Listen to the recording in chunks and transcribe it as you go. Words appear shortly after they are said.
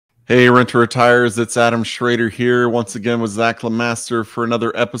Hey, Renter Retires. It's Adam Schroeder here once again with Zach Lemaster for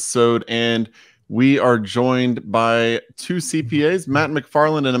another episode. And we are joined by two CPAs, Matt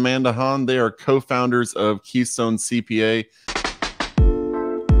MacFarland and Amanda Hahn. They are co-founders of Keystone CPA.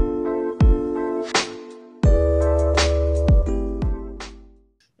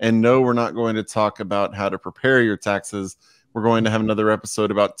 And no, we're not going to talk about how to prepare your taxes. We're going to have another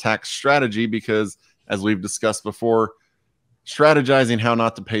episode about tax strategy because, as we've discussed before, strategizing how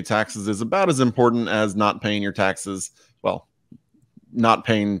not to pay taxes is about as important as not paying your taxes. Well, not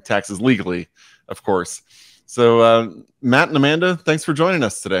paying taxes legally, of course. So Matt and Amanda, thanks for joining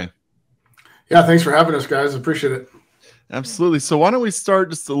us today. Yeah, thanks for having us, guys. Appreciate it. Absolutely. So why don't we start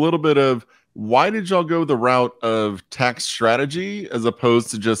just a little bit of why did y'all go the route of tax strategy as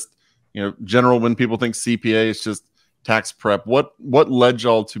opposed to just, general, when people think CPA, it's just tax prep. What led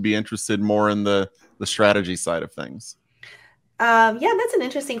y'all to be interested more in the strategy side of things? Yeah, that's an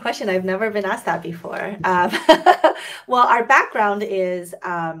interesting question. I've never been asked that before. Well, our background is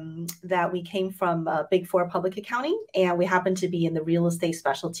that we came from Big Four public accounting, and we happen to be in the real estate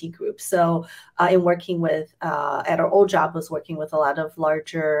specialty group. So in working with, at our old job, was working with a lot of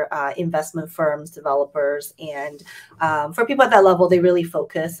larger investment firms, developers, and for people at that level, they really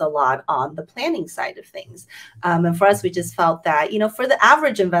focus a lot on the planning side of things. And for us, we just felt that, for the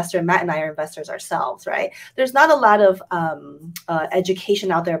average investor, Matt and I are investors ourselves, right? There's not a lot of education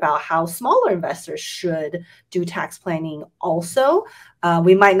out there about how smaller investors should do tax planning also.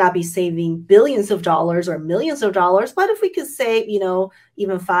 We might not be saving billions of dollars or millions of dollars, but if we could save, even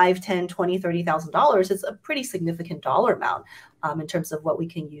 $5, $10, $20, $30,000, it's a pretty significant dollar amount in terms of what we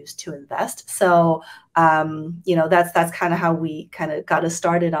can use to invest. So, that's kind of how we kind of got us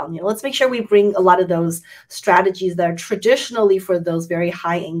started on, let's make sure we bring a lot of those strategies that are traditionally for those very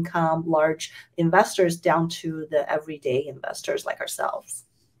high income, large investors down to the everyday investors like ourselves.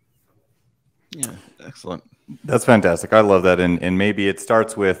 Yeah, excellent. That's fantastic. I love that. And maybe it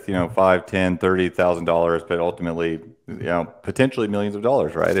starts with, $5, $10, $30,000, but ultimately, potentially millions of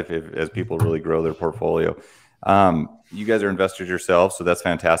dollars, right? If as people really grow their portfolio. You guys are investors yourselves, so that's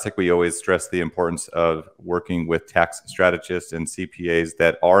fantastic. We always stress the importance of working with tax strategists and CPAs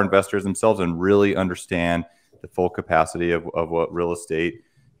that are investors themselves and really understand the full capacity of what real estate,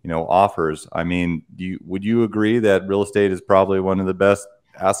 offers. I mean, would you agree that real estate is probably one of the best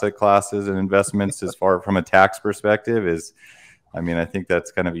asset classes and investments as far from a tax perspective? I think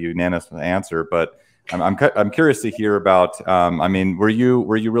that's kind of a unanimous answer, but I'm curious to hear about, were you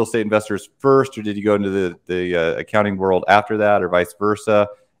real estate investors first, or did you go into the accounting world after that, or vice versa?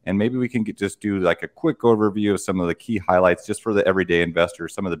 And maybe we can just do like a quick overview of some of the key highlights just for the everyday investor,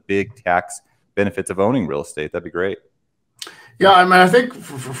 some of the big tax benefits of owning real estate. That'd be great. Yeah, I think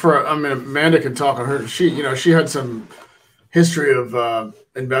Amanda can talk on her. She had some history of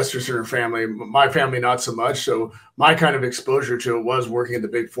investors in her family. My family, not so much. So my kind of exposure to it was working at the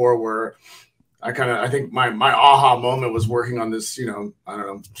Big Four, where I think my aha moment was working on this,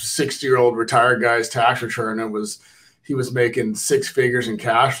 60-year-old retired guy's tax return. He was making six figures in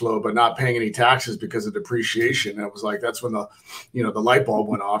cash flow, but not paying any taxes because of depreciation. And it was like, that's when the light bulb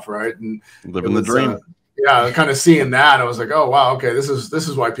went off, right? And living the dream. Kind of seeing that, I was like, oh wow, okay, this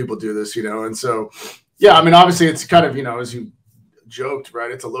is why people do this, And so, yeah, obviously it's kind of, as you joked,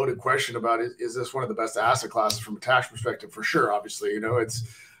 right? It's a loaded question about is this one of the best asset classes from a tax perspective? For sure, obviously, it's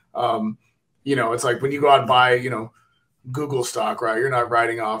like when you go out and buy, Google stock, right? You're not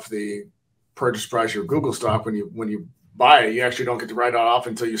writing off the purchase price of your Google stock when you buy it. You actually don't get to write it off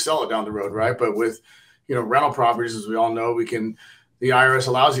until you sell it down the road, right? But with, rental properties, as we all know, the IRS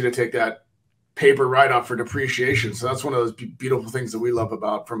allows you to take that paper write-off for depreciation. So that's one of those beautiful things that we love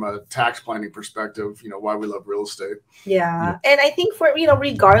about from a tax planning perspective, why we love real estate. Yeah. And I think for,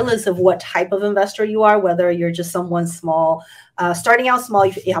 regardless of what type of investor you are, whether you're just someone small, starting out small,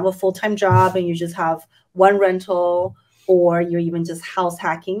 you have a full-time job and you just have one rental, or you're even just house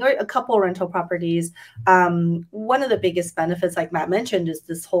hacking or a couple rental properties. One of the biggest benefits, like Matt mentioned, is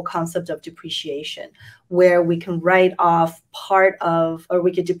this whole concept of depreciation, where we can write off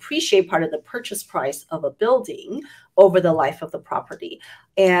we could depreciate part of the purchase price of a building over the life of the property.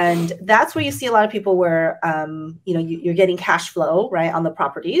 And that's where you see a lot of people where, you're getting cash flow, right, on the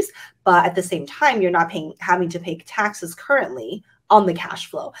properties, but at the same time, you're not having to pay taxes currently on the cash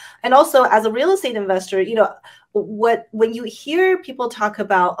flow. And also as a real estate investor, when you hear people talk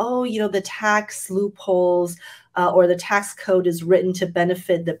about, the tax loopholes or the tax code is written to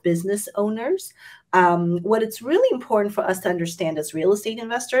benefit the business owners, what it's really important for us to understand as real estate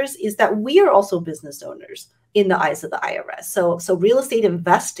investors is that we are also business owners in the eyes of the IRS. So real estate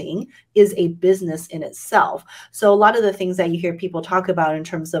investing is a business in itself. So a lot of the things that you hear people talk about in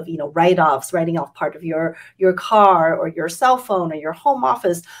terms of, write-offs, writing off part of your car or your cell phone or your home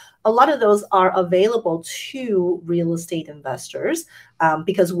office, a lot of those are available to real estate investors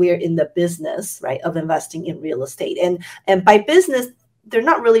because we're in the business, right, of investing in real estate. And by business, they're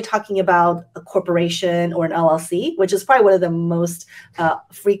not really talking about a corporation or an LLC, which is probably one of the most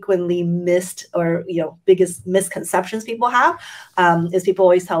frequently missed or biggest misconceptions people have. Is people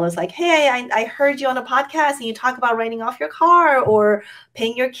always tell us like, "Hey, I heard you on a podcast and you talk about writing off your car or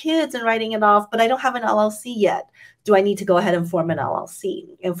paying your kids and writing it off, but I don't have an LLC yet. Do I need to go ahead and form an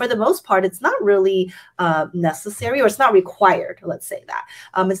LLC?" And for the most part, it's not really necessary, or it's not required. Let's say that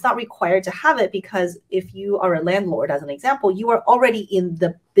it's not required to have it, because if you are a landlord, as an example, you are already in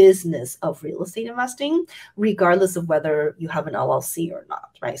the business of real estate investing, regardless of whether you have an LLC or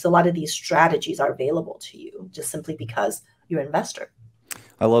not, right? So a lot of these strategies are available to you just simply because you're an investor.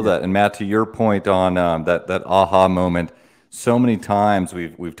 I love that. And Matt, to your point on that aha moment, so many times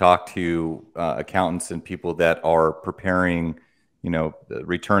we've talked to accountants and people that are preparing,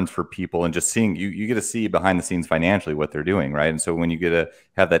 returns for people, and just seeing you get to see behind the scenes financially what they're doing, right? And so when you get to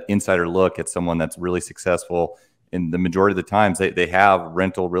have that insider look at someone that's really successful, in the majority of the times they have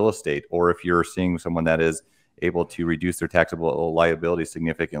rental real estate, or if you're seeing someone that is able to reduce their taxable liability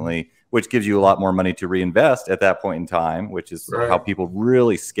significantly, which gives you a lot more money to reinvest at that point in time, which is how people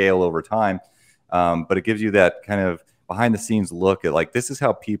really scale over time. But it gives you that kind of behind the scenes look at like, this is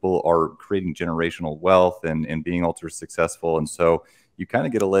how people are creating generational wealth and being ultra successful. And so you kind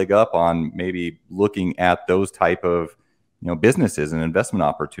of get a leg up on maybe looking at those type of, businesses and investment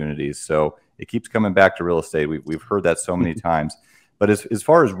opportunities. So it keeps coming back to real estate. We've heard that so many times. But as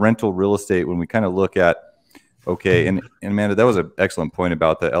far as rental real estate, when we kind of look at, okay, and Amanda, that was an excellent point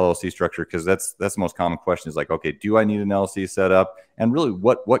about the LLC structure, because that's the most common question is like, okay, do I need an LLC set up? And really,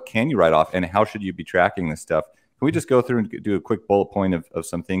 what can you write off, and how should you be tracking this stuff? Can we just go through and do a quick bullet point of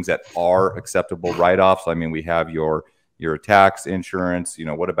some things that are acceptable write-offs? I mean, we have your tax, insurance,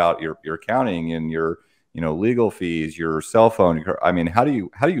 what about your accounting and your legal fees, your cell phone? I mean, how do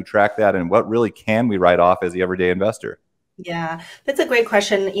you track that, and what really can we write off as the everyday investor? Yeah, that's a great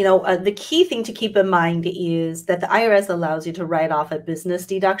question. The key thing to keep in mind is that the IRS allows you to write off a business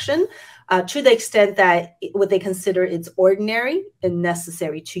deduction to the extent that what they consider it's ordinary and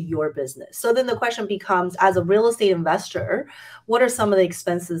necessary to your business. So then the question becomes, as a real estate investor, what are some of the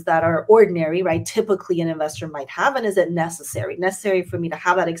expenses that are ordinary, right? Typically an investor might have, and is it necessary for me to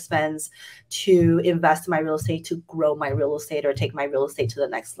have that expense to invest in my real estate, to grow my real estate, or take my real estate to the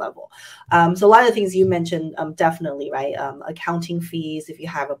next level? So a lot of the things you mentioned, definitely, right? Accounting fees, if you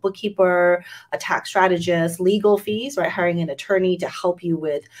have a bookkeeper, a tax strategist, legal fees, right? Hiring an attorney to help you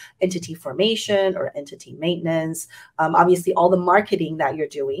with entity formation or entity maintenance. Obviously, all the marketing that you're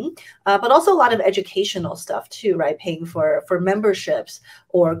doing, but also a lot of educational stuff too, right? Paying for memberships,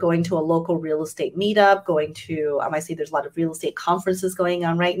 or going to a local real estate meetup, going to, I see there's a lot of real estate conferences going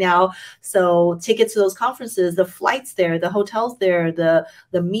on right now. So tickets to those conferences, the flights there, the hotels there, the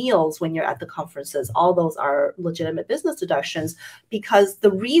meals when you're at the conferences, all those are legitimate business deductions, because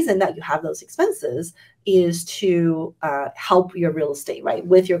the reason that you have those expenses is to help your real estate, right,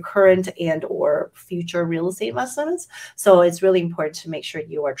 with your current and or future real estate investments. So it's really important to make sure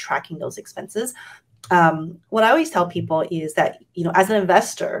you are tracking those expenses. What I always tell people is that, as an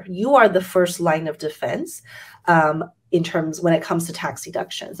investor, you are the first line of defense in terms when it comes to tax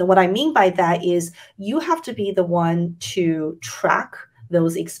deductions. And what I mean by that is you have to be the one to track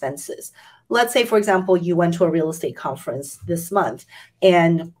those expenses. Let's say, for example, you went to a real estate conference this month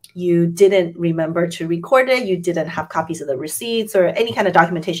and you didn't remember to record it. You didn't have copies of the receipts or any kind of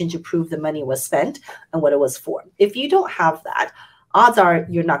documentation to prove the money was spent and what it was for. If you don't have that, odds are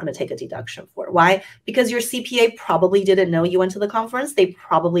you're not going to take a deduction for it. Why? Because your CPA probably didn't know you went to the conference. They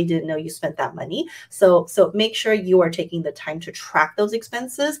probably didn't know you spent that money. So make sure you are taking the time to track those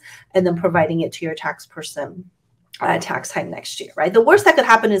expenses and then providing it to your tax person tax time next year, right? The worst that could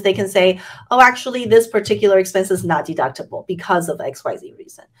happen is they can say, oh, actually, this particular expense is not deductible because of XYZ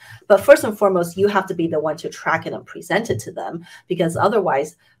reason. But first and foremost, you have to be the one to track it and present it to them, because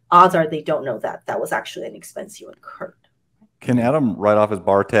otherwise, odds are they don't know that that was actually an expense you incurred. Can Adam write off his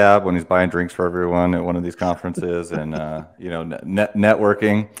bar tab when he's buying drinks for everyone at one of these conferences and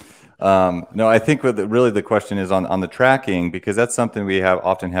networking? No, I think really the question is on the tracking, because that's something we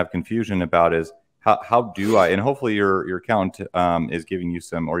often have confusion about is how do I, and hopefully your accountant is giving you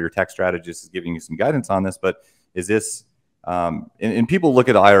some, or your tax strategist is giving you some guidance on this, but is this, and people look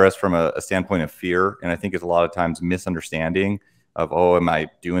at IRS from a standpoint of fear, and I think it's a lot of times misunderstanding oh, am I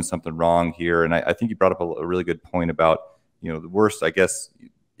doing something wrong here? And I think you brought up a really good point about, the worst, I guess,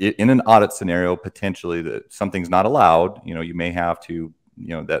 in an audit scenario, potentially that something's not allowed, you may have to,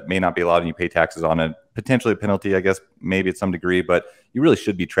 that may not be allowed and you pay taxes on it, potentially a penalty, I guess, maybe at some degree, but you really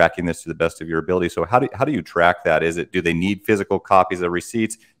should be tracking this to the best of your ability. So how do you track that? Do they need physical copies of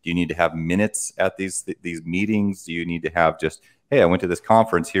receipts? Do you need to have minutes at these meetings? Do you need to have just, hey, I went to this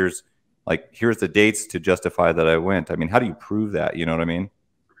conference, here's the dates to justify that I went? I mean, how do you prove that? You know what I mean?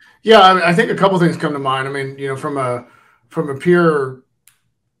 Yeah, I think a couple things come to mind. I mean, from a pure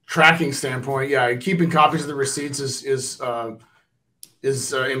tracking standpoint, yeah, keeping copies of the receipts is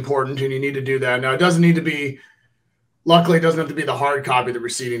important, and you need to do that. Now, it doesn't need to be. Luckily, it doesn't have to be the hard copy of the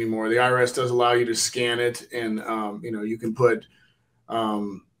receipt anymore. The IRS does allow you to scan it, and you can put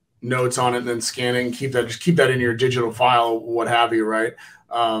notes on it and then scan it and keep that in your digital file, what have you, right?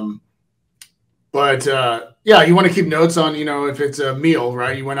 Yeah, you want to keep notes on, if it's a meal,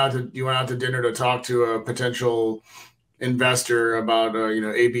 right? You went out to dinner to talk to a potential investor about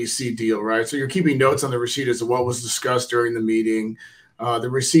ABC deal, right? So you're keeping notes on the receipt as to what was discussed during the meeting. The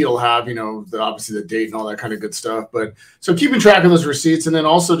receipt will have, obviously the date and all that kind of good stuff. But so keeping track of those receipts, and then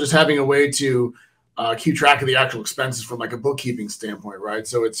also just having a way to keep track of the actual expenses from like a bookkeeping standpoint, right?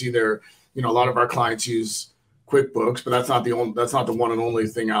 So it's either, a lot of our clients use QuickBooks, but that's not the one and only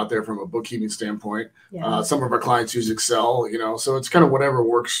thing out there from a bookkeeping standpoint. Yeah. Some of our clients use Excel, so it's kind of whatever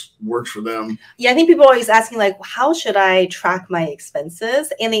works for them. Yeah, I think people are always asking, like, how should I track my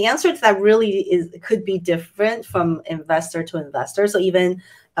expenses? And the answer to that really could be different from investor to investor. So even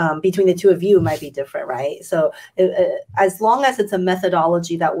between the two of you, it might be different, right? So as long as it's a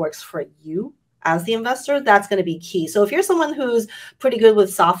methodology that works for you as the investor, that's going to be key. So if you're someone who's pretty good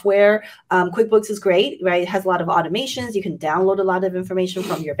with software, QuickBooks is great, right? It has a lot of automations. You can download a lot of information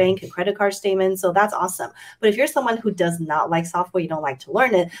from your bank and credit card statements. So that's awesome. But if you're someone who does not like software, you don't like to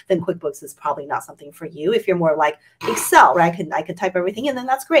learn it, then QuickBooks is probably not something for you. If you're more like Excel, right? I can type everything in, then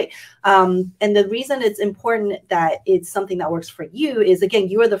that's great. And the reason it's important that it's something that works for you is, again,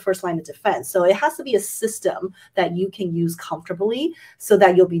 you are the first line of defense. So it has to be a system that you can use comfortably so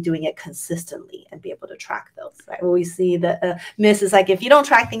that you'll be doing it consistently and be able to track those, right? Where we see the miss is like, if you don't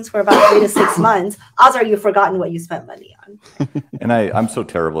track things for about 3 to 6 months, odds are you've forgotten what you spent money on. And I'm so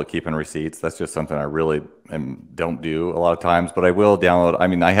terrible at keeping receipts. That's just something I really don't do a lot of times, but I will download. I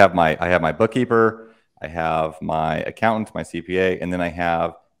mean, I have my bookkeeper, I have my accountant, my CPA, and then I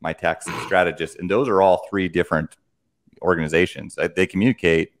have my tax strategist. And those are all 3 different organizations. They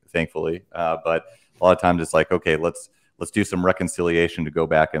communicate, thankfully, but a lot of times it's like, okay, let's do some reconciliation to go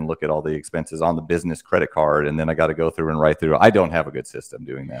back and look at all the expenses on the business credit card. And then I got to go through and write through. I don't have a good system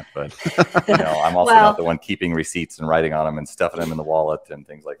doing that, but I'm also not the one keeping receipts and writing on them and stuffing them in the wallet and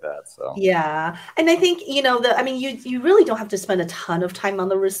things like that. So, yeah. And I think, you really don't have to spend a ton of time on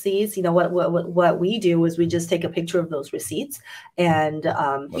the receipts. What we do is we just take a picture of those receipts and,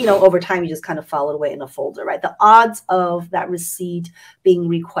 over time, you just kind of file it away in a folder, right? The odds of that receipt being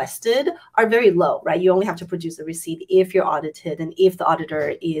requested are very low, right? You only have to produce a receipt if you're audited and if the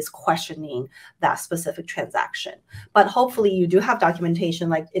auditor is questioning that specific transaction. But hopefully you do have documentation,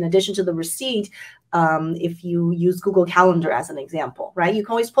 like in addition to the receipt, if you use Google Calendar as an example, right? You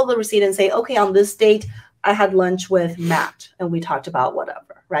can always pull the receipt and say, okay, on this date, I had lunch with Matt and we talked about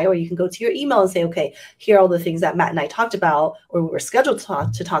whatever, right? Or you can go to your email and say, okay, here are all the things that Matt and I talked about or we were scheduled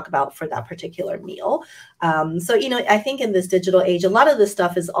to talk about for that particular meal. I think in this digital age, a lot of this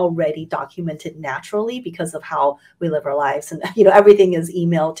stuff is already documented naturally because of how we live our lives. And, everything is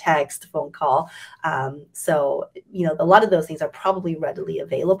email, text, phone call. A lot of those things are probably readily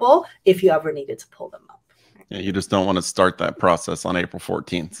available if you ever needed to pull them up. Yeah, you just don't want to start that process on April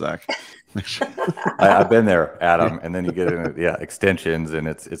 14th, Zach. I've been there, Adam, and then you get into extensions and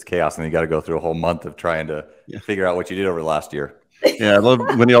it's chaos, and you got to go through a whole month of trying to figure out what you did over the last year. Yeah, I love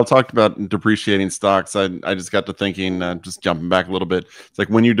when y'all talked about depreciating stocks. I just got to thinking, just jumping back a little bit. It's like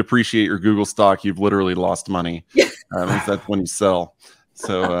when you depreciate your Google stock, you've literally lost money. At least that's when you sell.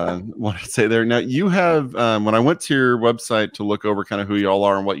 So what did I say there? Now you have, when I went to your website to look over kind of who y'all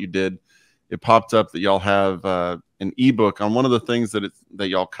are and what you did, it popped up that y'all have an ebook on one of the things that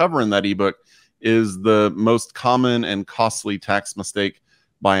y'all cover in that ebook is the most common and costly tax mistake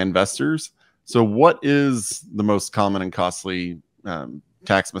by investors. So what is the most common and costly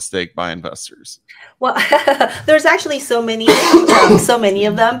tax mistake by investors? Well, there's actually so many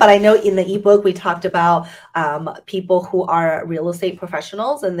of them, but I know in the ebook we talked about people who are real estate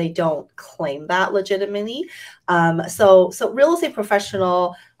professionals and they don't claim that legitimately. So real estate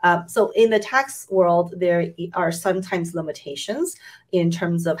professional. So in the tax world, there are sometimes limitations in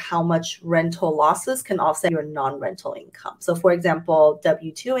terms of how much rental losses can offset your non-rental income. So for example,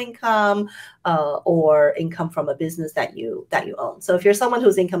 W-2 income or income from a business that you own. So if you're someone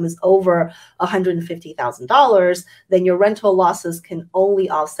whose income is over $150,000, then your rental losses can only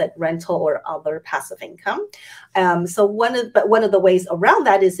offset rental or other passive income. So one of the ways around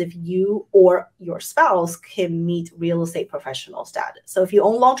that is if you or your spouse can meet real estate professional status. So if you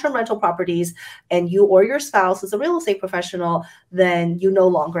own long-term rental properties and you or your spouse is a real estate professional, then you no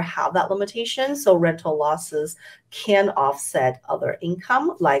longer have that limitation. So rental losses can offset other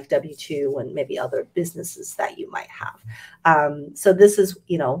income like W-2 and maybe other businesses that you might have. So this is,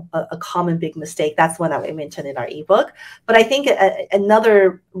 a common big mistake. That's one that we mentioned in our ebook. But I think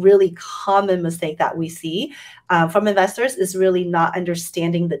another really common mistake that we see from investors is really not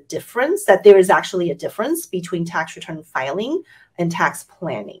understanding the difference, that there is actually a difference between tax return filing and tax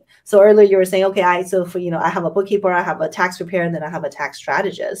planning. So earlier you were saying, okay, I have a bookkeeper, I have a tax preparer, and then I have a tax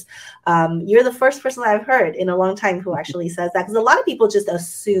strategist. You're the first person I've heard in a long time who actually says that, because a lot of people just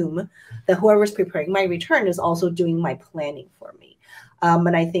assume that whoever's preparing my return is also doing my planning for me.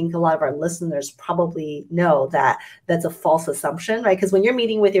 And I think a lot of our listeners probably know that that's a false assumption, right? Because when you're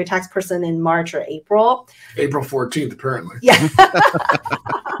meeting with your tax person in March or April 14th, apparently. Yeah.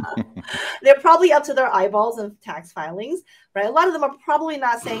 They're probably up to their eyeballs in tax filings, right? A lot of them are probably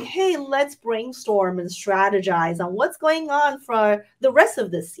not saying, hey, let's brainstorm and strategize on what's going on for the rest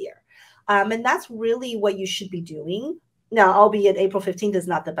of this year. And that's really what you should be doing. Now, albeit April 15th is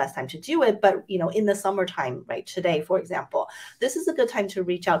not the best time to do it, but in the summertime, right, today, for example, this is a good time to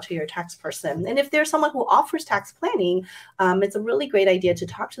reach out to your tax person. And if there's someone who offers tax planning, it's a really great idea to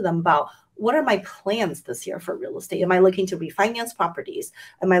talk to them about, what are my plans this year for real estate? Am I looking to refinance properties?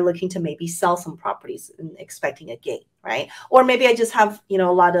 Am I looking to maybe sell some properties and expecting a gain, right? Or maybe I just have, a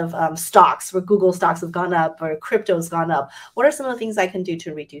lot of stocks where Google stocks have gone up or crypto's gone up. What are some of the things I can do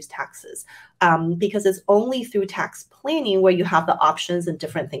to reduce taxes? Because it's only through tax planning where you have the options and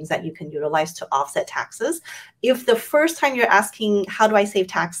different things that you can utilize to offset taxes. If the first time you're asking, how do I save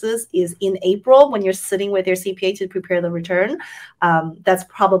taxes, is in April when you're sitting with your CPA to prepare the return, that's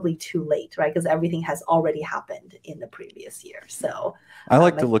probably too late, right? Because everything has already happened in the previous year. So I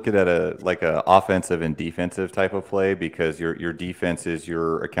like to look at it at a offensive and defensive type of play, because your defense is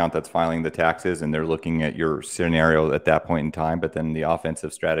your account that's filing the taxes, and they're looking at your scenario at that point in time. But then the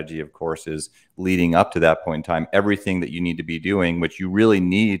offensive strategy, of course, is leading up to that point in time, everything that you need to be doing, which you really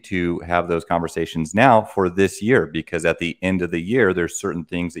need to have those conversations now for this year, because at the end of the year, there's certain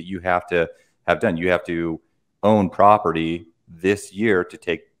things that you have to have done. You have to own property this year to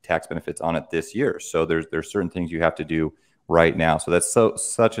take tax benefits on it this year. So there's certain things you have to do right now. So that's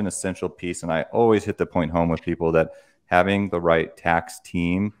such an essential piece. And I always hit the point home with people that having the right tax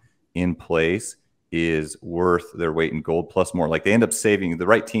team in place is worth their weight in gold plus more. Like, they end up saving, the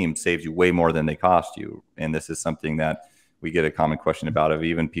right team saves you way more than they cost you. And this is something that we get a common question about of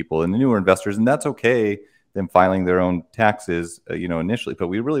even people and the newer investors. And that's okay, them filing their own taxes, initially, but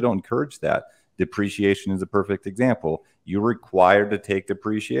we really don't encourage that. Depreciation is a perfect example. You're required to take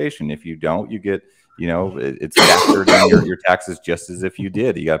depreciation. If you don't, you get, it's factored in your taxes just as if you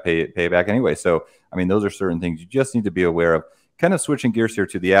did. You got to pay it back anyway. So, those are certain things you just need to be aware of. Kind of switching gears here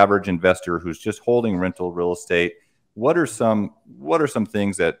to the average investor who's just holding rental real estate. What are some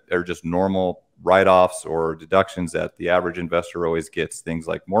things that are just normal write-offs or deductions that the average investor always gets? Things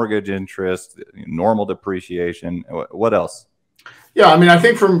like mortgage interest, normal depreciation. What else? Yeah, I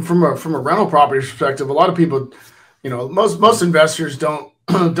think from a rental property perspective, a lot of people, most investors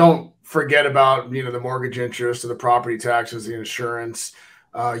don't forget about the mortgage interest or the property taxes, the insurance,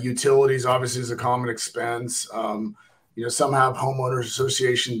 utilities. Obviously, is a common expense. Some have homeowners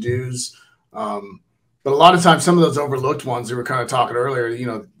association dues, but a lot of times some of those overlooked ones we were kind of talking earlier.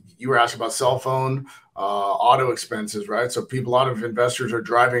 You were asking about cell phone, auto expenses, right? So a lot of investors are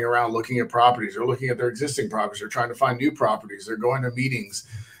driving around looking at properties. They're looking at their existing properties. They're trying to find new properties. They're going to meetings.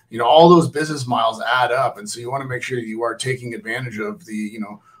 All those business miles add up. And so you want to make sure that you are taking advantage of the,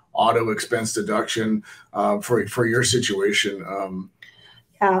 auto expense deduction for your situation.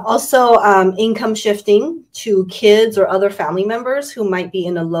 Also, income shifting to kids or other family members who might be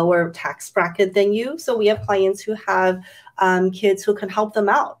in a lower tax bracket than you. So we have clients who have kids who can help them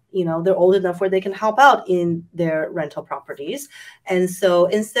out. They're old enough where they can help out in their rental properties. And so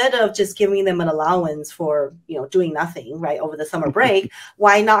instead of just giving them an allowance for, doing nothing, right, over the summer break,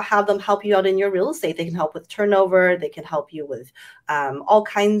 why not have them help you out in your real estate? They can help with turnover. They can help you with all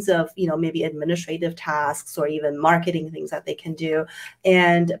kinds of, maybe administrative tasks or even marketing things that they can do.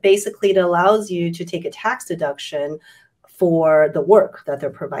 And basically it allows you to take a tax deduction for the work that they're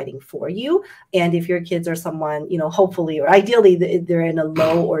providing for you. And if your kids are someone, hopefully or ideally they're in a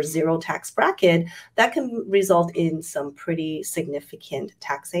low or zero tax bracket, that can result in some pretty significant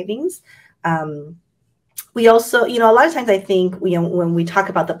tax savings. We also, a lot of times I think, when we talk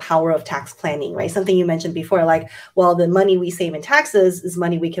about the power of tax planning, right? Something you mentioned before, like, well, the money we save in taxes is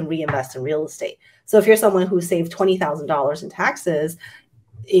money we can reinvest in real estate. So if you're someone who saved $20,000 in taxes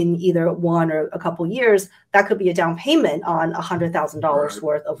in either 1 or a couple years, that could be a down payment on $100,000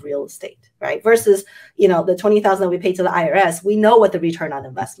 worth of real estate, right? Versus, the $20,000 that we pay to the IRS, we know what the return on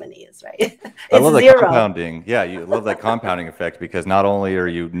investment is, right? It's I love zero. that compounding. Yeah, you love that compounding effect, because not only are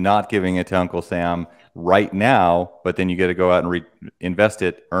you not giving it to Uncle Sam right now, but then you get to go out and invest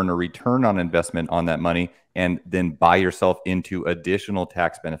it, earn a return on investment on that money, and then buy yourself into additional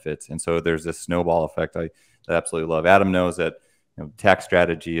tax benefits. And so there's this snowball effect I absolutely love. Adam knows that tax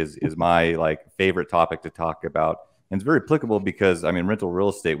strategy is my favorite topic to talk about. And it's very applicable because, rental real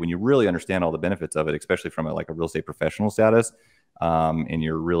estate, when you really understand all the benefits of it, especially from a real estate professional status, and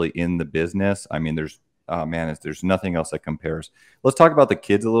you're really in the business, there's nothing else that compares. Let's talk about the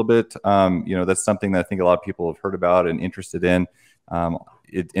kids a little bit. That's something that I think a lot of people have heard about and interested in.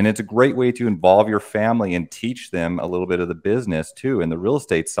 And it's a great way to involve your family and teach them a little bit of the business too, and the real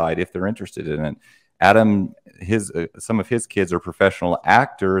estate side if they're interested in it. Adam, some of his kids are professional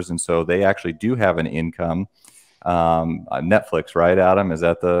actors, and so they actually do have an income. Netflix, right, Adam? Is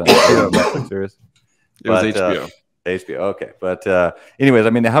that the Netflix series? It was HBO. HBO, okay. But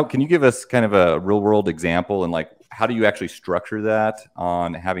anyways, how can you give us kind of a real world example, and how do you actually structure that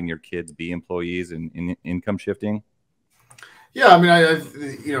on having your kids be employees in income shifting? Yeah,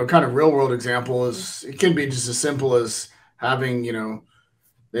 kind of real world example is, it can be just as simple as having,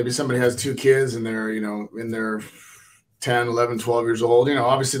 maybe somebody has 2 kids and they're, in their 10, 11, 12 years old.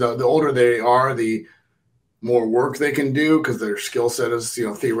 Obviously the older they are, the more work they can do because their skill set is,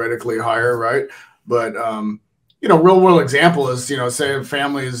 theoretically higher, right? But, real world example is, say a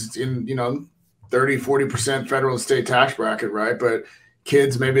family is in, 30, 40% federal and state tax bracket, right? But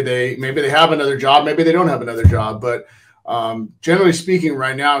kids, maybe they have another job, maybe they don't have another job. But generally speaking,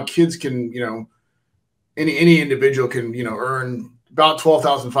 right now, kids can, any individual can, earn about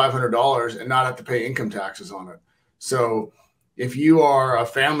 $12,500 and not have to pay income taxes on it. So if you are a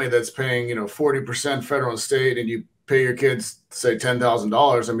family that's paying, 40% federal and state, and you pay your kids, say,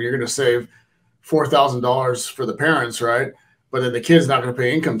 $10,000, you're going to save $4,000 for the parents, right? But then the kid's not going to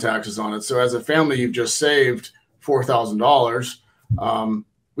pay income taxes on it. So as a family, you've just saved $4,000.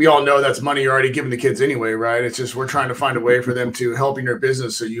 We all know that's money you're already giving the kids anyway, right? It's just we're trying to find a way for them to help in your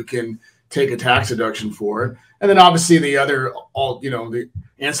business so you can take a tax deduction for it. And then obviously the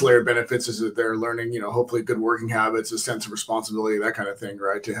ancillary benefits is that they're learning, hopefully good working habits, a sense of responsibility, that kind of thing,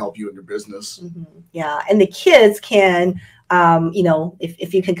 right? To help you in your business. Mm-hmm. Yeah. And the kids can,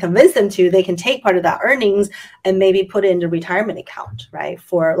 if you can convince them to, they can take part of that earnings and maybe put it into a retirement account, right?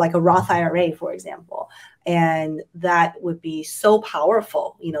 For like a Roth IRA, for example. And that would be so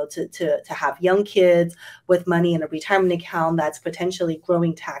powerful, to have young kids with money in a retirement account that's potentially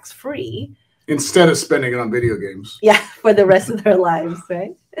growing tax-free. Instead of spending it on video games. Yeah, for the rest of their lives,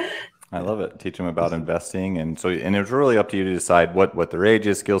 right? I love it. Teach them about investing. And it's really up to you to decide what their age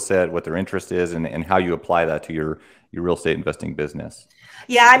is, skill set, what their interest is, and how you apply that to your real estate investing business.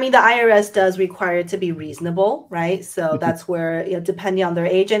 Yeah, the IRS does require it to be reasonable, right? So that's where, depending on their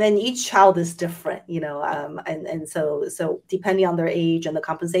age, and then each child is different, and so depending on their age and the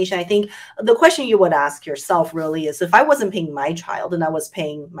compensation, I think the question you would ask yourself really is, if I wasn't paying my child and I was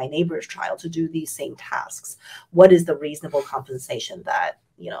paying my neighbor's child to do these same tasks, what is the reasonable compensation that,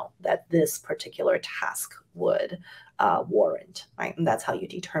 that this particular task would warrant, right? And that's how you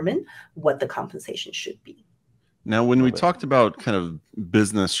determine what the compensation should be. Now, when we talked about kind of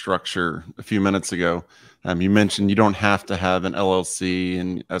business structure a few minutes ago, you mentioned you don't have to have an LLC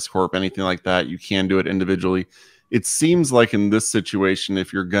and S Corp, anything like that. You can do it individually. It seems like in this situation,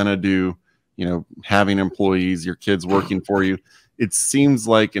 if you're going to do, having employees, your kids working for you, it seems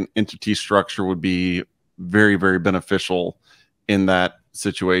like an entity structure would be very, very beneficial in that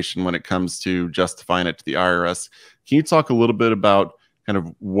situation when it comes to justifying it to the IRS. Can you talk a little bit about kind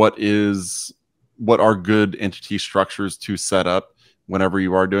of what are good entity structures to set up whenever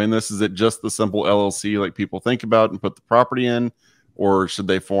you are doing this? Is it just the simple LLC like people think about and put the property in, or should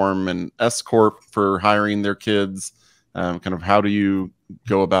they form an S Corp for hiring their kids? Kind of how do you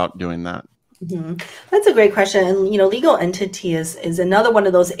go about doing that? Mm-hmm. That's a great question. And, legal entity is another one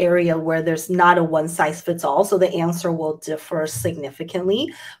of those areas where there's not a one size fits all. So the answer will differ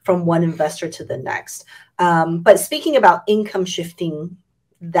significantly from one investor to the next. But speaking about income shifting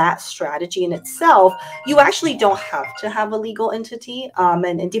that strategy in itself, you actually don't have to have a legal entity.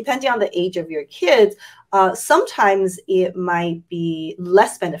 And depending on the age of your kids, sometimes it might be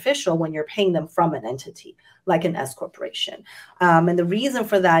less beneficial when you're paying them from an entity like an S corporation. And the reason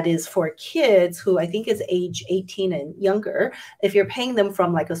for that is for kids who I think is age 18 and younger, if you're paying them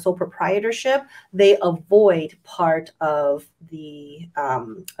from like a sole proprietorship, they avoid part of the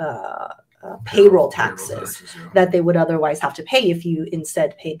payroll taxes that they would otherwise have to pay if you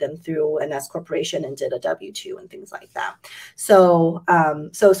instead paid them through an S corporation and did a W-2 and things like that. So,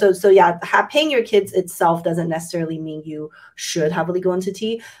 yeah, paying your kids itself doesn't necessarily mean you should have a legal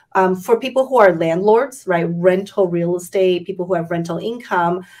entity. For people who are landlords, right, rental real estate, people who have rental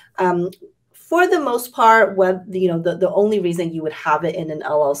income, for the most part, the only reason you would have it in an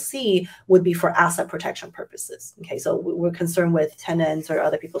LLC would be for asset protection purposes. Okay, so we're concerned with tenants or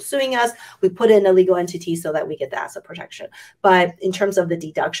other people suing us. We put in a legal entity so that we get the asset protection. But in terms of the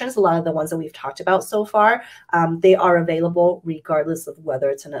deductions, a lot of the ones that we've talked about so far, they are available regardless of whether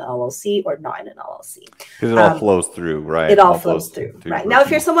it's in an LLC or not in an LLC. Because it all flows through, right? It all flows through, right? Now,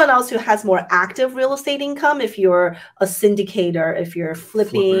 if you're someone else who has more active real estate income, if you're a syndicator, if you're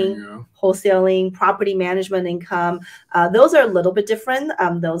flipping wholesaling, property management income, those are a little bit different.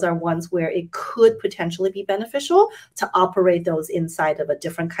 Those are ones where it could potentially be beneficial to operate those inside of a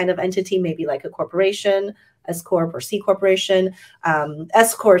different kind of entity, maybe like a corporation, S Corp or C Corporation.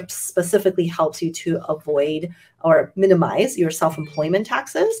 S Corp specifically helps you to avoid or minimize your self-employment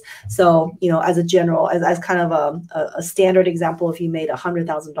taxes. So, as a general, as kind of a standard example, if you made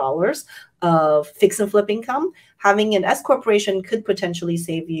 $100,000 of fix and flip income, having an S corporation could potentially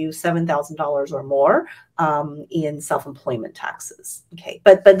save you $7,000 or more in self-employment taxes. Okay,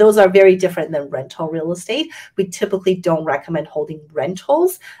 but those are very different than rental real estate. We typically don't recommend holding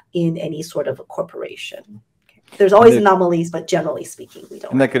rentals in any sort of a corporation. There's always anomalies, but generally speaking, we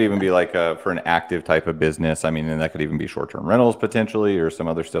don't. And that could even be like for an active type of business. I mean, and that could even be short-term rentals potentially, or some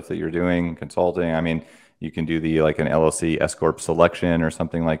other stuff that you're doing, consulting. I mean, you can do like an LLC S Corp selection or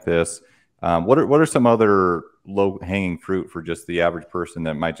something like this. What are some other low-hanging fruit for just the average person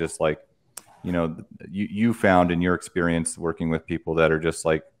that might just like, you found in your experience working with people that are just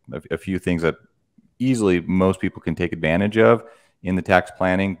like a few things that easily most people can take advantage of in the tax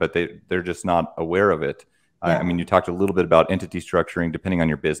planning, but they're just not aware of it. Yeah. I mean, you talked a little bit about entity structuring depending on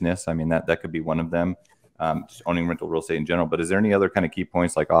your business. I mean, that could be one of them, just owning rental real estate in general. But is there any other kind of key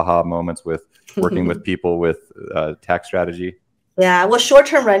points, like aha moments with working with people with tax strategy? Yeah, well,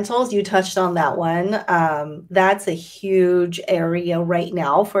 short-term rentals, you touched on that one. That's a huge area right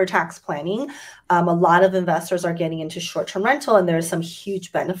now for tax planning. A lot of investors are getting into short-term rental, and there's some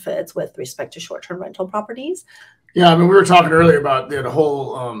huge benefits with respect to short-term rental properties. Yeah, I mean, we were talking earlier about the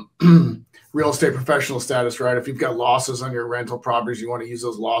whole real estate professional status, right? If you've got losses on your rental properties, you want to use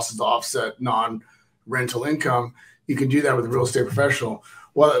those losses to offset non-rental income, you can do that with a real estate professional.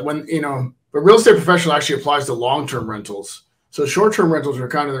 Well, but real estate professional actually applies to long-term rentals. So short-term rentals are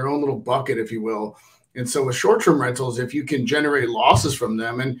kind of their own little bucket, if you will. And so with short-term rentals, if you can generate losses from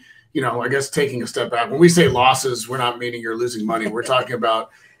them, and, I guess taking a step back, when we say losses, we're not meaning you're losing money. We're talking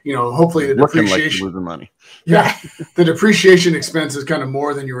about, hopefully the depreciation. Like losing money. Yeah. The depreciation expense is kind of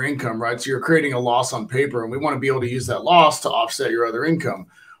more than your income, right? So you're creating a loss on paper, and we want to be able to use that loss to offset your other income.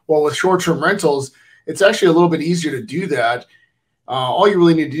 Well, with short-term rentals, it's actually a little bit easier to do that. All you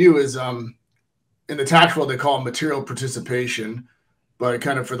really need to do is, in the tax world, they call it material participation, but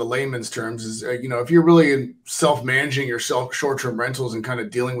kind of for the layman's terms is, if you're really self-managing your short-term rentals and kind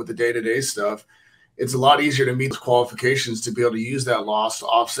of dealing with the day-to-day stuff, it's a lot easier to meet the qualifications to be able to use that loss to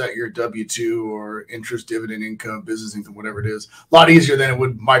offset your W-2 or interest, dividend income, business income, whatever it is. A lot easier than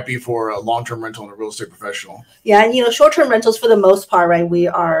it might be for a long-term rental and a real estate professional. Yeah, and short-term rentals for the most part, right? We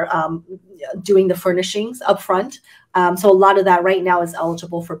are doing the furnishings up front. So a lot of that right now is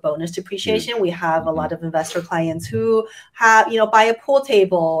eligible for bonus depreciation. We have a lot of investor clients who have, buy a pool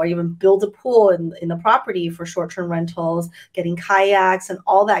table or even build a pool in the property for short-term rentals, getting kayaks and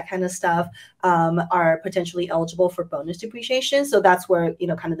all that kind of stuff are potentially eligible for bonus depreciation. So that's where,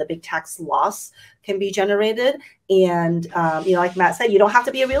 kind of the big tax loss can be generated. And, like Matt said, you don't have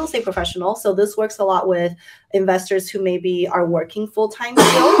to be a real estate professional. So this works a lot with investors who maybe are working full-time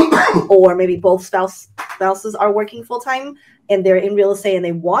still, or maybe both spouses are working full-time and they're in real estate and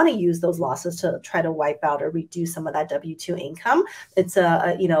they want to use those losses to try to wipe out or reduce some of that W-2 income. It's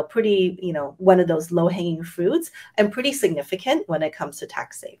pretty, one of those low-hanging fruits and pretty significant when it comes to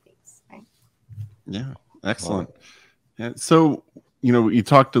tax savings. Right? Yeah, excellent. Yeah, so, you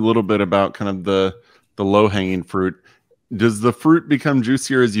talked a little bit about kind of the low-hanging fruit. Does the fruit become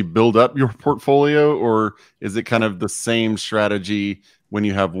juicier as you build up your portfolio, or is it kind of the same strategy when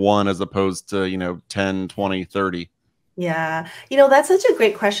you have one as opposed to, you know, 10, 20, 30? Yeah, you know, that's such a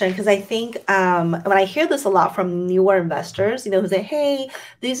great question, because I think when I hear this a lot from newer investors, you know, who say, hey,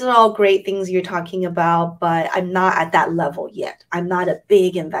 these are all great things you're talking about, but I'm not at that level yet. I'm not a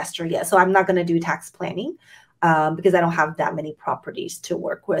big investor yet, so I'm not going to do tax planning because I don't have that many properties to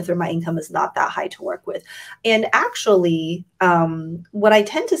work with, or my income is not that high to work with. And actually, what I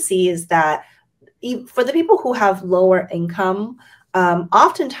tend to see is that for the people who have lower income,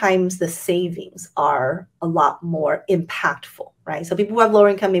 oftentimes the savings are a lot more impactful, right? So people who have lower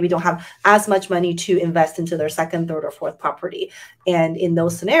income maybe don't have as much money to invest into their second, third, or fourth property. And in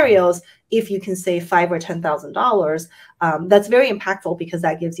those scenarios, if you can save $5,000 or $10,000, that's very impactful, because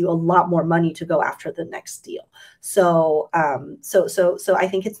that gives you a lot more money to go after the next deal. So, so I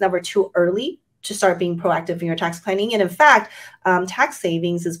think it's never too early to start being proactive in your tax planning. And in fact, tax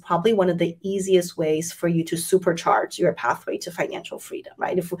savings is probably one of the easiest ways for you to supercharge your pathway to financial freedom,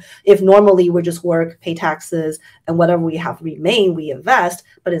 right? If normally we just work, pay taxes, and whatever we have remain, we invest,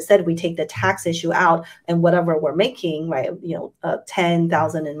 but instead we take the tax issue out, and whatever we're making, right, you know,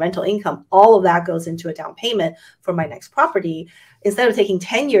 $10,000 in rental income, all of that goes into a down payment for my next property. Instead of taking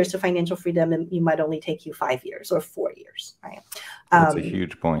 10 years to financial freedom, and you might only take you 5 years or 4 years, right? That's a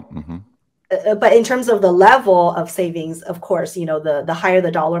huge point. But in terms of the level of savings, of course, you know, the higher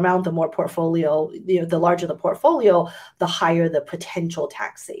the dollar amount, the more portfolio, you know, the larger the portfolio, the higher the potential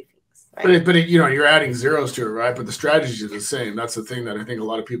tax savings. Right? But you know, you're adding zeros to it, right? But the strategy is the same. That's the thing that I think a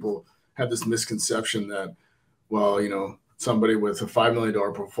lot of people have this misconception that, well, you know, somebody with a $5 million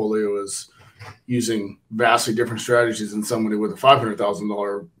portfolio is using vastly different strategies than somebody with a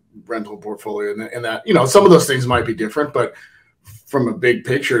 $500,000 rental portfolio, and that, you know, some of those things might be different, but from a big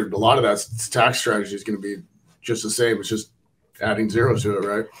picture, a lot of that tax strategy is going to be just the same. It's just adding zeros to it,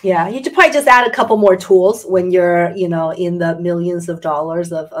 right? Yeah, you should probably just add a couple more tools when you're, you know, in the millions of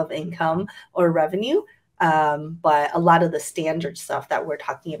dollars of income or revenue. But a lot of the standard stuff that we're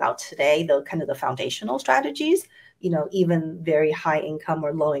talking about today, the kind of the foundational strategies, you know, even very high income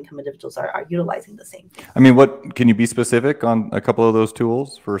or low income individuals are utilizing the same thing. I mean, what can you be specific on a couple of those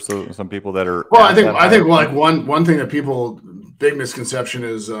tools for some people that are? Well, I think like one thing that people, big misconception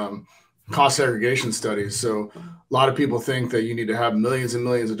is cost segregation studies. So a lot of people think that you need to have millions and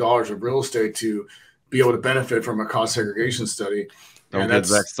millions of dollars of real estate to be able to benefit from a cost segregation study. Don't get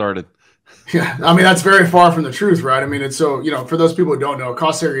Zach started. Yeah, I mean, that's very far from the truth, right? I mean, it's so, you know, for those people who don't know, a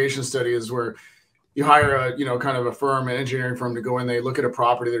cost segregation study is where you hire a, you know, kind of a firm, an engineering firm, to go in, they look at a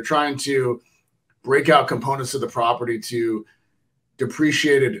property, they're trying to break out components of the property to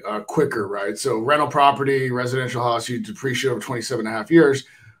depreciate it quicker, right? So rental property, residential house, you depreciate over 27 and a half years.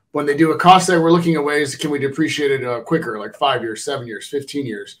 When they do a cost seg, we're looking at ways, can we depreciate it quicker, like 5 years, 7 years, 15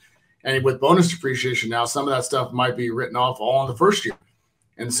 years? And with bonus depreciation now, some of that stuff might be written off all in the first year.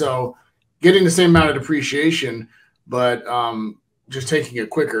 And so getting the same amount of depreciation, but just taking it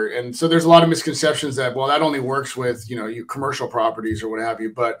quicker. And so there's a lot of misconceptions that, well, that only works with, you know, you commercial properties or what have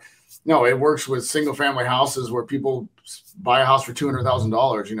you. But no, it works with single family houses where people buy a house for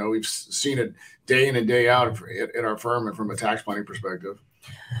 $200,000. You know, we've seen it day in and day out at our firm and from a tax planning perspective.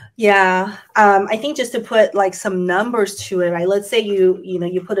 Yeah. I think just to put like some numbers to it, right? Let's say you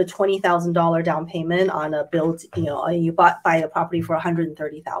put a $20,000 down payment on a build, you know, you buy a property for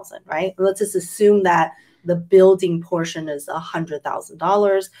 $130,000, right? Let's just assume that the building portion is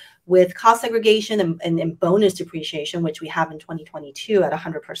 $100,000 with cost segregation and bonus depreciation, which we have in 2022 at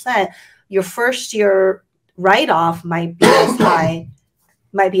 100%. Your first year write-off might be as high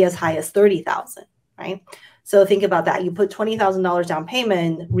as $30,000, right? So think about that. You put $20,000 down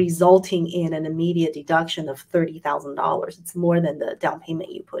payment, resulting in an immediate deduction of $30,000. It's more than the down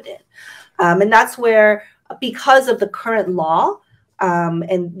payment you put in, and that's where, because of the current law,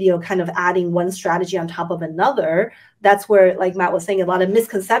 and, you know, kind of adding one strategy on top of another, that's where, like Matt was saying, a lot of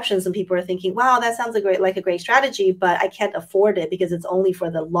misconceptions, and people are thinking, wow, that sounds like a great strategy, but I can't afford it because it's only for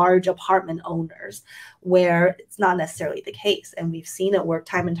the large apartment owners, where it's not necessarily the case. And we've seen it work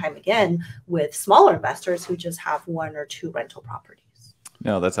time and time again with smaller investors who just have 1 or 2 rental properties.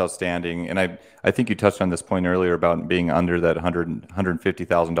 No, that's outstanding. And I think you touched on this point earlier about being under that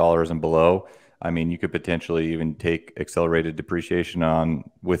 $150,000 and below. I mean, you could potentially even take accelerated depreciation on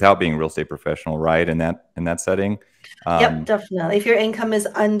without being a real estate professional, right? In that setting. Yep, definitely. If your income is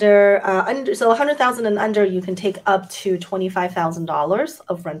under so 100,000 and under, you can take up to $25,000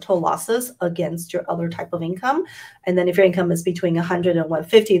 of rental losses against your other type of income. And then if your income is between 100 and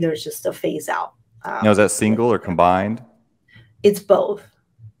 150, there's just a phase out. Now, is that single or combined? It's both.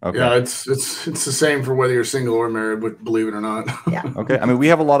 Okay. Yeah, it's the same for whether you're single or married, believe it or not. Yeah. Okay. I mean, we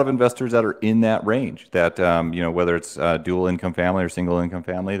have a lot of investors that are in that range that, whether it's dual income family or single income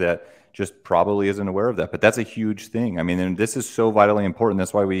family that just probably isn't aware of that. But that's a huge thing. I mean, and this is so vitally important.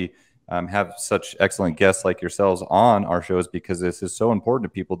 That's why we have such excellent guests like yourselves on our shows, because this is so important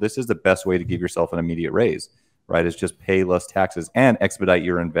to people. This is the best way to give yourself an immediate raise, right? Is just pay less taxes and expedite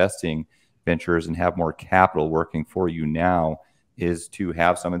your investing ventures and have more capital working for you now, is to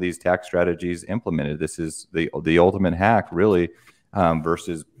have some of these tax strategies implemented. This is the ultimate hack, really,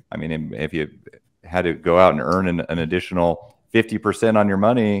 versus, I mean, if you had to go out and earn an additional 50% on your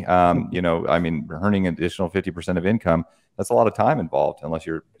money, earning an additional 50% of income, that's a lot of time involved, unless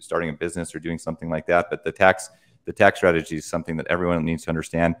you're starting a business or doing something like that. But the tax strategy is something that everyone needs to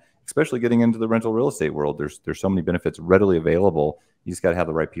understand, especially getting into the rental real estate world. There's so many benefits readily available. You just got to have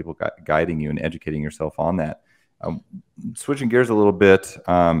the right people guiding you and educating yourself on that. Switching gears a little bit,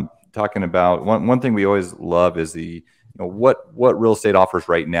 talking about one thing we always love is what real estate offers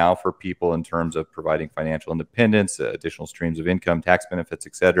right now for people in terms of providing financial independence, additional streams of income, tax benefits,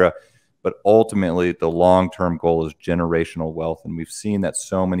 etc. But ultimately, the long-term goal is generational wealth, and we've seen that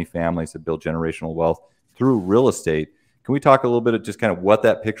so many families have built generational wealth through real estate. Can we talk a little bit of just kind of what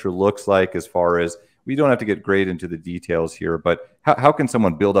that picture looks like, as far as, we don't have to get great into the details here, but how can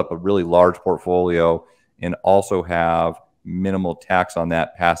someone build up a really large portfolio and also have minimal tax on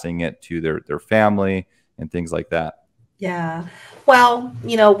that, passing it to their family and things like that? Yeah. Well,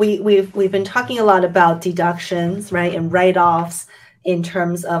 we've been talking a lot about deductions, right, and write-offs in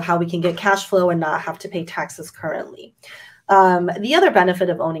terms of how we can get cash flow and not have to pay taxes currently. The other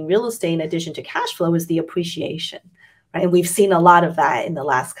benefit of owning real estate, in addition to cash flow, is the appreciation, right? And we've seen a lot of that in the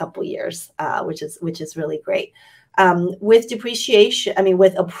last couple of years, which is really great. With appreciation,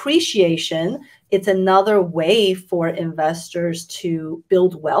 it's another way for investors to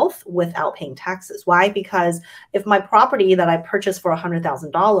build wealth without paying taxes. Why? Because if my property that I purchased for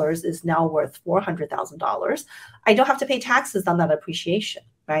 $100,000 is now worth $400,000, I don't have to pay taxes on that appreciation,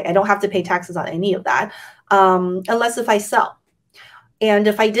 right? I don't have to pay taxes on any of that, unless if I sell. And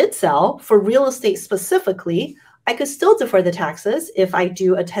if I did sell, for real estate specifically, I could still defer the taxes if I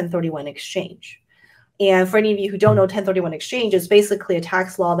do a 1031 exchange. And for any of you who don't know, 1031 exchange is basically a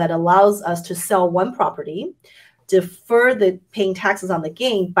tax law that allows us to sell one property, defer the paying taxes on the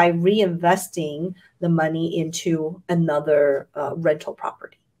gain by reinvesting the money into another rental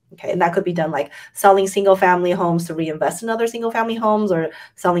property. Okay, and that could be done like selling single-family homes to reinvest in other single-family homes, or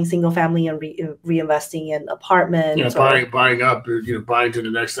selling single-family and reinvesting in apartments. Yeah, buying up, buying to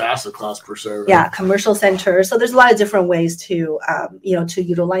the next asset class per se. Right? Yeah, commercial centers. So there's a lot of different ways to, to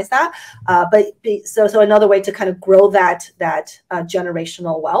utilize that. So another way to kind of grow that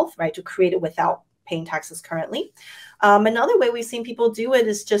generational wealth, right, to create it without paying taxes currently. Another way we've seen people do it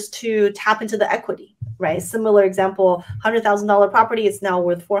is just to tap into the equity, right? Similar example, $100,000 property is now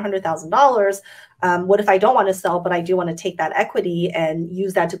worth $400,000. What if I don't want to sell, but I do want to take that equity and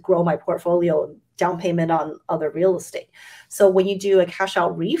use that to grow my portfolio, down payment on other real estate? So when you do a cash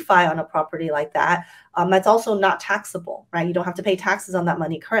out refi on a property like that, that's also not taxable, right? You don't have to pay taxes on that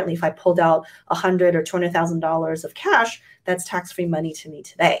money currently. If I pulled out $100,000 or $200,000 of cash, that's tax-free money to me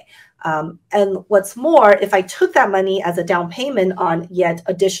today. And what's more, if I took that money as a down payment on yet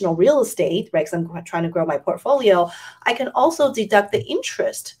additional real estate, right, because I'm trying to grow my portfolio, I can also deduct the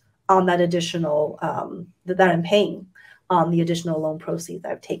interest on that additional, that I'm paying on the additional loan proceeds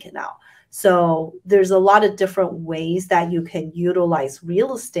that I've taken out. So there's a lot of different ways that you can utilize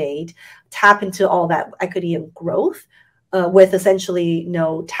real estate, tap into all that equity and growth with essentially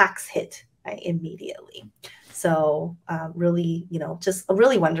no tax hit, right, immediately. So really, just a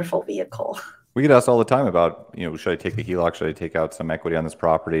really wonderful vehicle. We get asked all the time about, should I take the HELOC? Should I take out some equity on this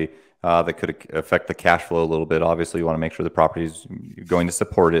property that could affect the cash flow a little bit? Obviously, you want to make sure the property is going to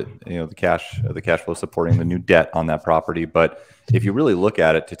support it, the cash flow supporting the new debt on that property. But if you really look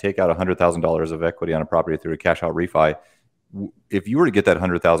at it, to take out $100,000 of equity on a property through a cash out refi, if you were to get that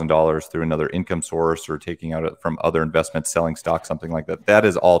 $100,000 through another income source or taking out from other investments, selling stock, something like that, that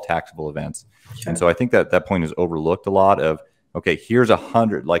is all taxable events. Sure. And so I think that point is overlooked a lot of, okay, here's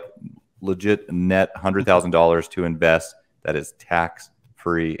legit net $100,000 to invest that is tax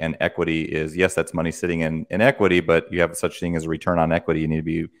free, and equity is, yes, that's money sitting in equity, but you have such thing as a return on equity. You need to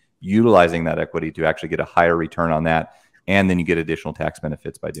be utilizing that equity to actually get a higher return on that, and then you get additional tax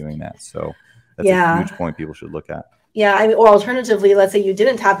benefits by doing that. So that's a huge point people should look at. Yeah, I mean, or alternatively, let's say you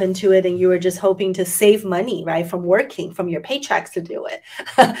didn't tap into it and you were just hoping to save money, right, from working, from your paychecks to do it.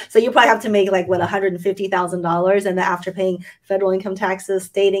 So you probably have to make like what, $150,000, and then after paying federal income taxes,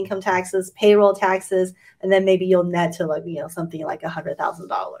 state income taxes, payroll taxes, and then maybe you'll net to like, you know, something like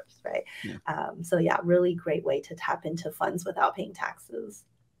 $100,000, right? Yeah. So yeah, really great way to tap into funds without paying taxes.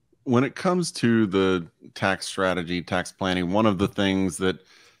 When it comes to the tax strategy, tax planning, one of the things that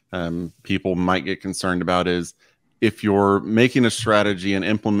people might get concerned about is if you're making a strategy and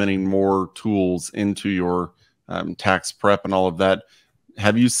implementing more tools into your tax prep and all of that,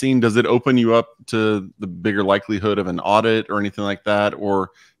 have you seen, does it open you up to the bigger likelihood of an audit or anything like that?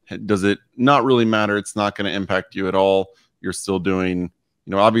 Or does it not really matter? It's not going to impact you at all. You're still doing,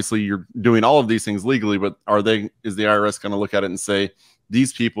 you know, obviously you're doing all of these things legally, but is the IRS going to look at it and say,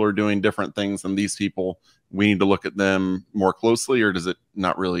 these people are doing different things than these people, we need to look at them more closely, or does it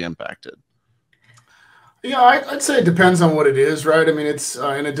not really impact it? Yeah, I'd say it depends on what it is, right? I mean, it's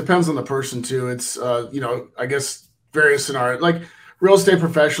and it depends on the person too. It's you know, I guess various scenarios. Like real estate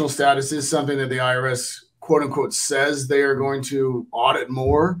professional status is something that the IRS quote unquote says they are going to audit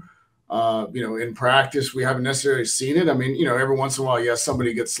more. You know, in practice, we haven't necessarily seen it. I mean, you know, every once in a while, yes,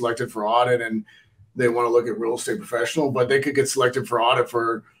 somebody gets selected for audit and they want to look at real estate professional, but they could get selected for audit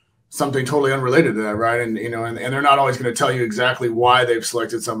for something totally unrelated to that, right? And you know, and they're not always going to tell you exactly why they've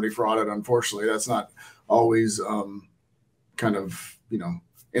selected somebody for audit. Unfortunately, that's not always kind of, you know,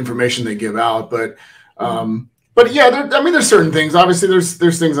 information they give out. But yeah, I mean, there's certain things. Obviously, there's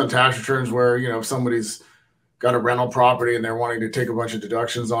things on tax returns where, you know, if somebody's got a rental property and they're wanting to take a bunch of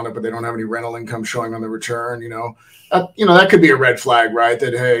deductions on it, but they don't have any rental income showing on the return, you know, that could be a red flag, right?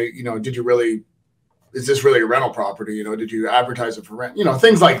 That, hey, you know, is this really a rental property? You know, did you advertise it for rent? You know,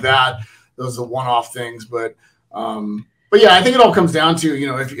 things like that. Those are one-off things. But yeah, I think it all comes down to, you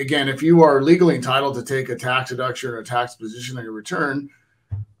know, if you are legally entitled to take a tax deduction or a tax position on your return,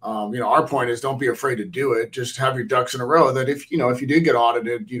 you know, our point is don't be afraid to do it. Just have your ducks in a row that if you did get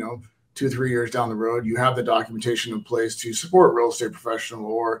audited, you know, 2-3 years down the road, you have the documentation in place to support real estate professional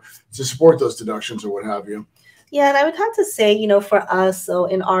or to support those deductions or what have you. Yeah, and I would have to say, you know, for us, so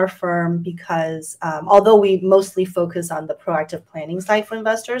in our firm, because although we mostly focus on the proactive planning side for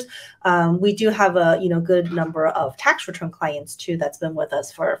investors, we do have a, you know, good number of tax return clients too that's been with us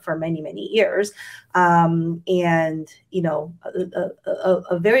for many, many years. And, you know,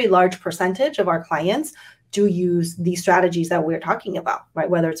 a very large percentage of our clients do use these strategies that we're talking about, right?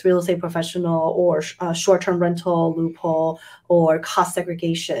 Whether it's real estate professional or short-term rental loophole or cost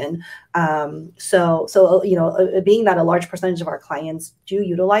segregation. So you know, being that a large percentage of our clients do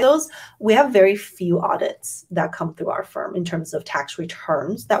utilize those, we have very few audits that come through our firm in terms of tax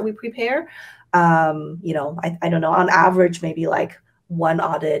returns that we prepare. You know, I don't know, on average, maybe like one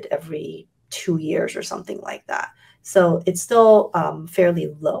audit every 2 years or something like that. So it's still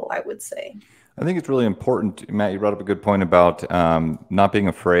fairly low, I would say. I think it's really important, Matt, you brought up a good point about not being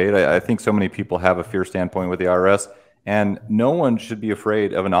afraid. I think so many people have a fear standpoint with the IRS, and no one should be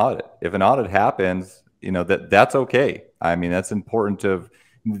afraid of an audit. If an audit happens, you know, that's okay. I mean, that's important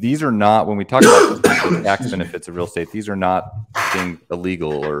these are not, when we talk about the tax benefits of real estate, these are not things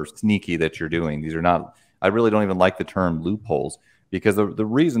illegal or sneaky that you're doing. These are not, I really don't even like the term loopholes, because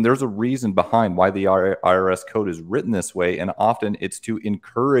there's a reason behind why the IRS code is written this way. And often it's to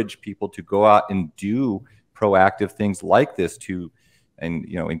encourage people to go out and do proactive things like this and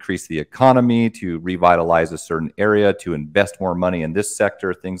you know, increase the economy, to revitalize a certain area, to invest more money in this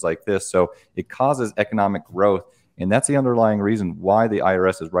sector, things like this. So it causes economic growth. And that's the underlying reason why the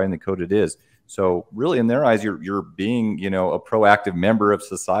IRS is writing the code it is. So really, in their eyes, you're being, you know, a proactive member of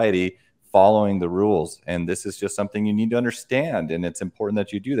society, following the rules. And this is just something you need to understand. And it's important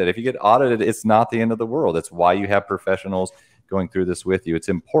that you do that. If you get audited, it's not the end of the world. It's why you have professionals going through this with you. It's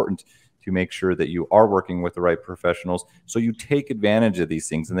important to make sure that you are working with the right professionals, so you take advantage of these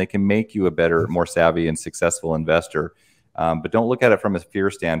things and they can make you a better, more savvy and successful investor. But don't look at it from a fear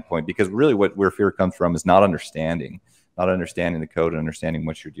standpoint, because really where fear comes from is not understanding the code and understanding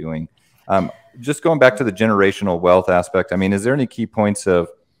what you're doing. Just going back to the generational wealth aspect, I mean, is there any key points of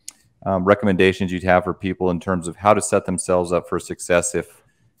recommendations you'd have for people in terms of how to set themselves up for success if,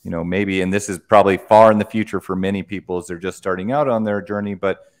 you know, maybe, and this is probably far in the future for many people as they're just starting out on their journey,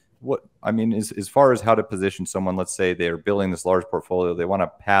 but what, I mean, is as far as how to position someone, let's say they're building this large portfolio, they want to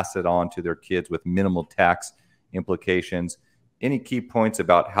pass it on to their kids with minimal tax implications. Any key points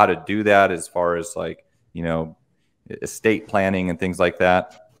about how to do that as far as, like, you know, estate planning and things like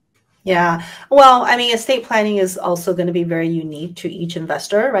that? Yeah. Well, I mean, estate planning is also going to be very unique to each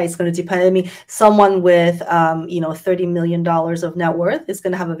investor, right? It's going to depend. I mean, someone with, $30 million of net worth is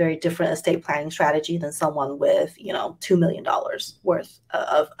going to have a very different estate planning strategy than someone with, $2 million worth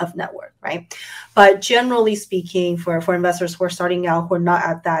of net worth, right? But generally speaking, for investors who are starting out, who are not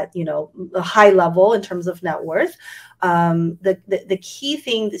at that, a high level in terms of net worth, the key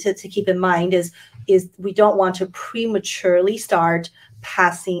thing to keep in mind is we don't want to prematurely start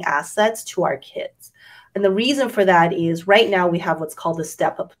passing assets to our kids. And the reason for that is right now we have what's called a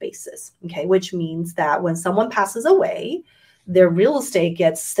step-up basis, okay, which means that when someone passes away, their real estate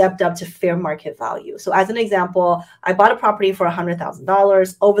gets stepped up to fair market value. So as an example, I bought a property for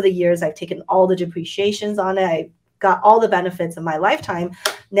 $100,000. Over the years, I've taken all the depreciations on it. I got all the benefits in my lifetime.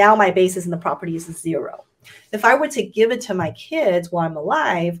 Now my basis in the property is zero. If I were to give it to my kids while I'm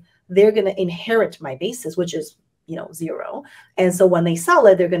alive, they're going to inherit my basis, which is zero. And so when they sell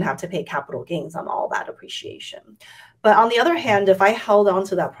it, they're going to have to pay capital gains on all that appreciation. But on the other hand, if I held on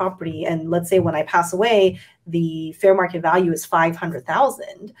to that property and let's say when I pass away, the fair market value is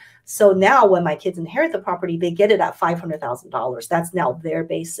 $500,000. So now when my kids inherit the property, they get it at $500,000. That's now their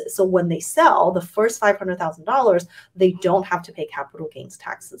basis. So when they sell the first $500,000, they don't have to pay capital gains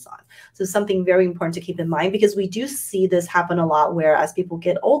taxes on. So something very important to keep in mind, because we do see this happen a lot where as people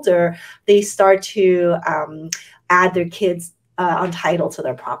get older, they start to add their kids on title to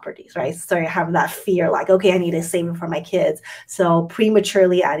their properties, right? So you have that fear like, okay, I need to save it for my kids. So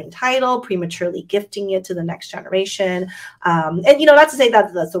prematurely adding title, prematurely gifting it to the next generation. And, not to say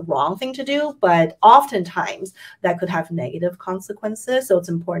that that's the wrong thing to do, but oftentimes that could have negative consequences. So it's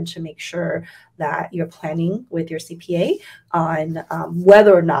important to make sure that you're planning with your CPA on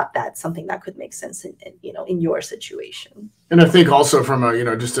whether or not that's something that could make sense in your situation. And I think also from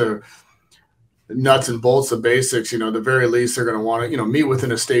just a nuts and bolts of basics, the very least they're going to want to, meet with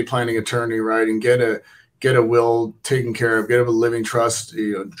an estate planning attorney, right? And get a will taken care of, get a living trust,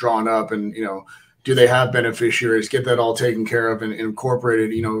 drawn up, and, do they have beneficiaries? Get that all taken care of and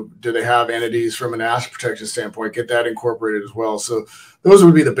incorporated. Do they have entities from an asset protection standpoint? Get that incorporated as well. So those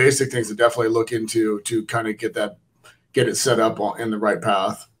would be the basic things to definitely look into to kind of get it set up in the right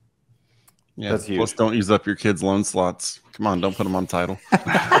path. Yeah, that's huge. Plus, don't use up your kids' loan slots. Come on, don't put them on title.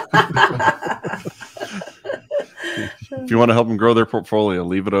 If you want to help them grow their portfolio,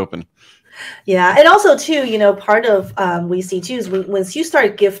 leave it open. Yeah. And also too, part of we see too is once you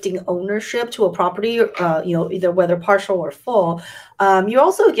start gifting ownership to a property, either whether partial or full, you're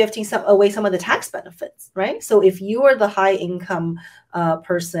also gifting away some of the tax benefits, right? So if you are the high income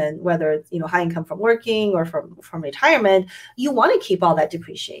person, whether it's, high income from working or from retirement, you want to keep all that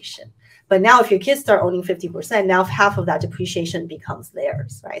depreciation. But now if your kids start owning 50%, now half of that depreciation becomes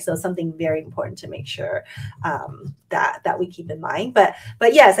theirs, right? So something very important to make sure that we keep in mind. But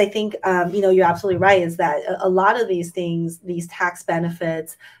yes, I think, you're absolutely right, is that a lot of these things, these tax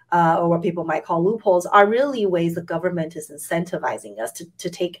benefits, or what people might call loopholes, are really ways the government is incentivizing us to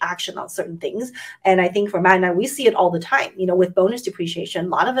take action on certain things. And I think for Matt and I, we see it all the time. With bonus depreciation, a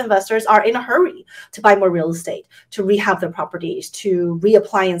lot of investors are in a hurry to buy more real estate, to rehab their properties, to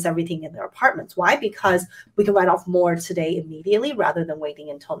reappliance everything in their apartments. Why? Because we can write off more today immediately rather than waiting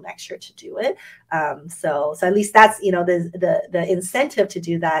until next year to do it. So at least that's, the incentive to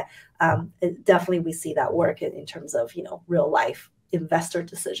do that. Definitely we see that work in terms of, real life investor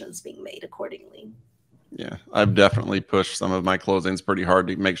decisions being made accordingly. Yeah, I've definitely pushed some of my closings pretty hard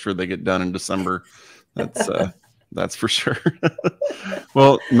to make sure they get done in December. That's for sure.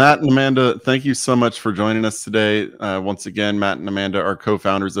 Well, Matt and Amanda, thank you so much for joining us today. Once again, Matt and Amanda are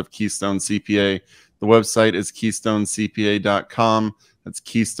co-founders of Keystone CPA. The website is keystonecpa.com. That's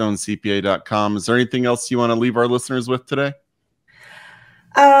keystonecpa.com. Is there anything else you want to leave our listeners with today?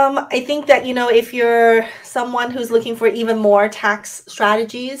 I think that, if you're someone who's looking for even more tax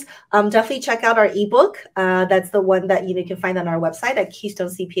strategies, definitely check out our ebook. That's the one that you can find on our website at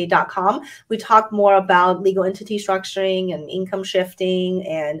keystonecpa.com. We talk more about legal entity structuring and income shifting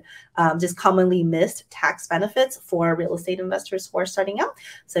and just commonly missed tax benefits for real estate investors who are starting out.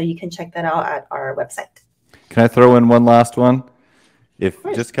 So you can check that out at our website. Can I throw in one last one?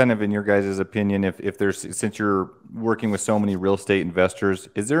 Just kind of in your guys' opinion, if there's, since you're working with so many real estate investors,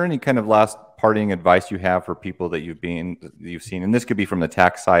 is there any kind of last parting advice you have for people that you've seen? And this could be from the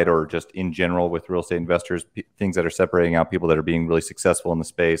tax side or just in general with real estate investors, things that are separating out people that are being really successful in the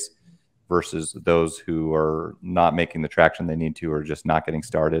space versus those who are not making the traction they need to or just not getting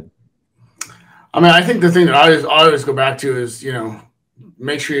started? I mean, I think the thing that I always go back to is,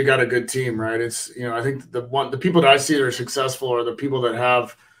 make sure you got a good team, right? It's, I think the people that I see that are successful are the people that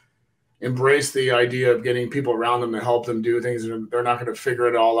have, embrace the idea of getting people around them to help them do things. They're not going to figure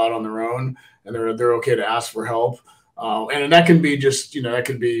it all out on their own, and they're okay to ask for help. And that can be just, that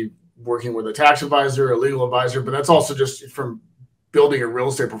could be working with a tax advisor, a legal advisor, but that's also just from building a real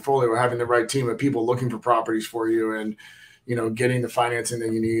estate portfolio or having the right team of people looking for properties for you, and getting the financing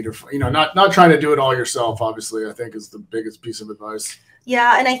that you need, or not trying to do it all yourself, obviously, I think is the biggest piece of advice.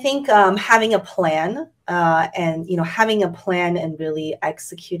 Yeah, and I think having a plan and really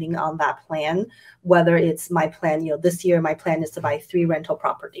executing on that plan, whether it's my plan, this year my plan is to buy 3 rental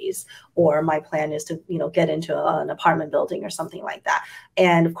properties, or my plan is to get into an apartment building or something like that.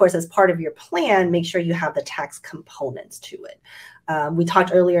 And of course, as part of your plan, make sure you have the tax components to it. We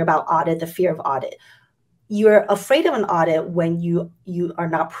talked earlier about audit, the fear of audit. You're afraid of an audit when you are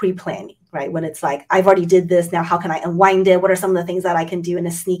not pre-planning, right? When it's like, I've already did this, now how can I unwind it? What are some of the things that I can do in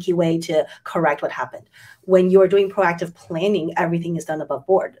a sneaky way to correct what happened? When you're doing proactive planning, everything is done above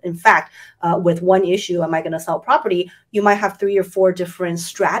board. In fact, with one issue, am I going to sell property? You might have 3 or 4 different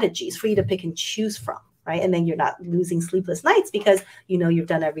strategies for you to pick and choose from, right? And then you're not losing sleepless nights because you've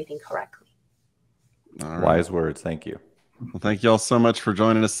done everything correctly. All right. Wise words. Thank you. Well, thank you all so much for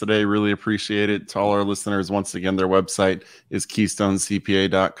joining us today. Really appreciate it. To all our listeners, once again, their website is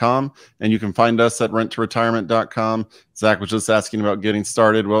keystonecpa.com, and you can find us at renttoretirement.com. Zach was just asking about getting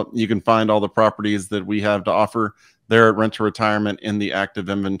started. Well, you can find all the properties that we have to offer there at Rent to Retirement in the active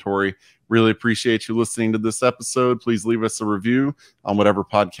inventory. Really appreciate you listening to this episode. Please leave us a review on whatever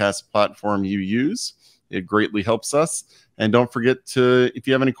podcast platform you use. It greatly helps us. And don't forget to, if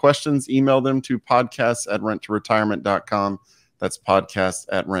you have any questions, email them to podcast@renttoretirement.com. That's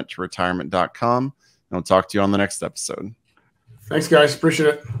podcast@renttoretirement.com. And we'll talk to you on the next episode. Thanks, guys.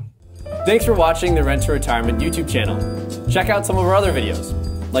 Appreciate it. Thanks for watching the Rent to Retirement YouTube channel. Check out some of our other videos,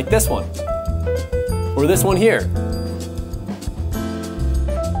 like this one, or this one here.